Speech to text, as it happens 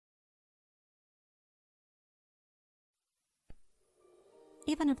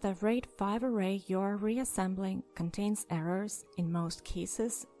Even if the RAID 5 array you are reassembling contains errors, in most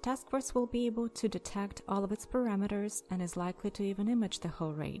cases, TaskForce will be able to detect all of its parameters and is likely to even image the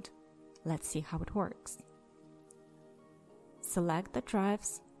whole RAID. Let's see how it works. Select the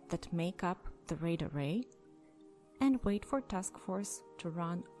drives that make up the RAID array and wait for TaskForce to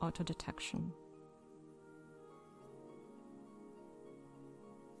run auto detection.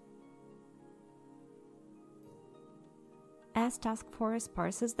 As TaskForce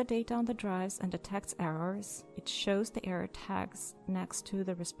parses the data on the drives and detects errors, it shows the error tags next to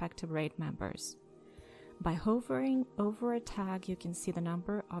the respective RAID members. By hovering over a tag, you can see the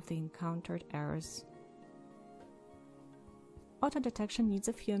number of the encountered errors. Auto detection needs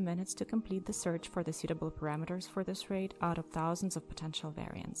a few minutes to complete the search for the suitable parameters for this RAID out of thousands of potential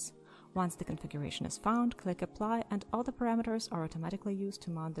variants. Once the configuration is found, click Apply and all the parameters are automatically used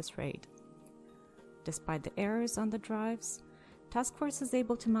to mount this RAID. Despite the errors on the drives, TaskForce is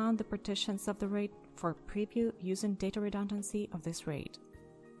able to mount the partitions of the RAID for preview using data redundancy of this RAID.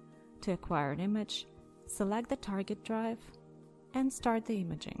 To acquire an image, select the target drive and start the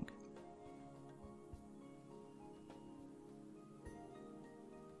imaging.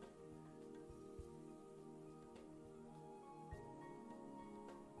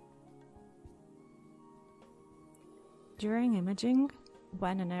 During imaging,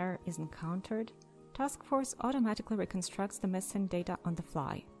 when an error is encountered, TaskForce automatically reconstructs the missing data on the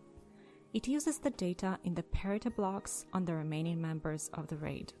fly. It uses the data in the parity blocks on the remaining members of the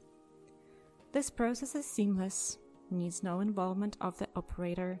RAID. This process is seamless, needs no involvement of the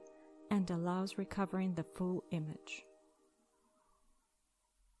operator, and allows recovering the full image.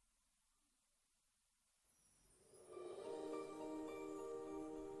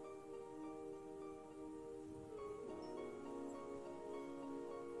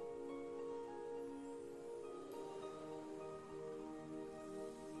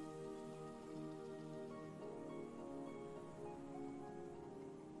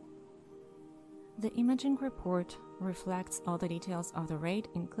 The imaging report reflects all the details of the RAID,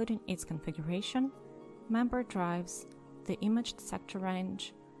 including its configuration, member drives, the imaged sector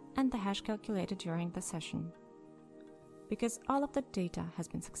range, and the hash calculated during the session. Because all of the data has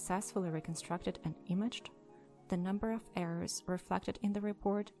been successfully reconstructed and imaged, the number of errors reflected in the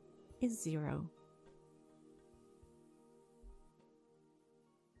report is 0.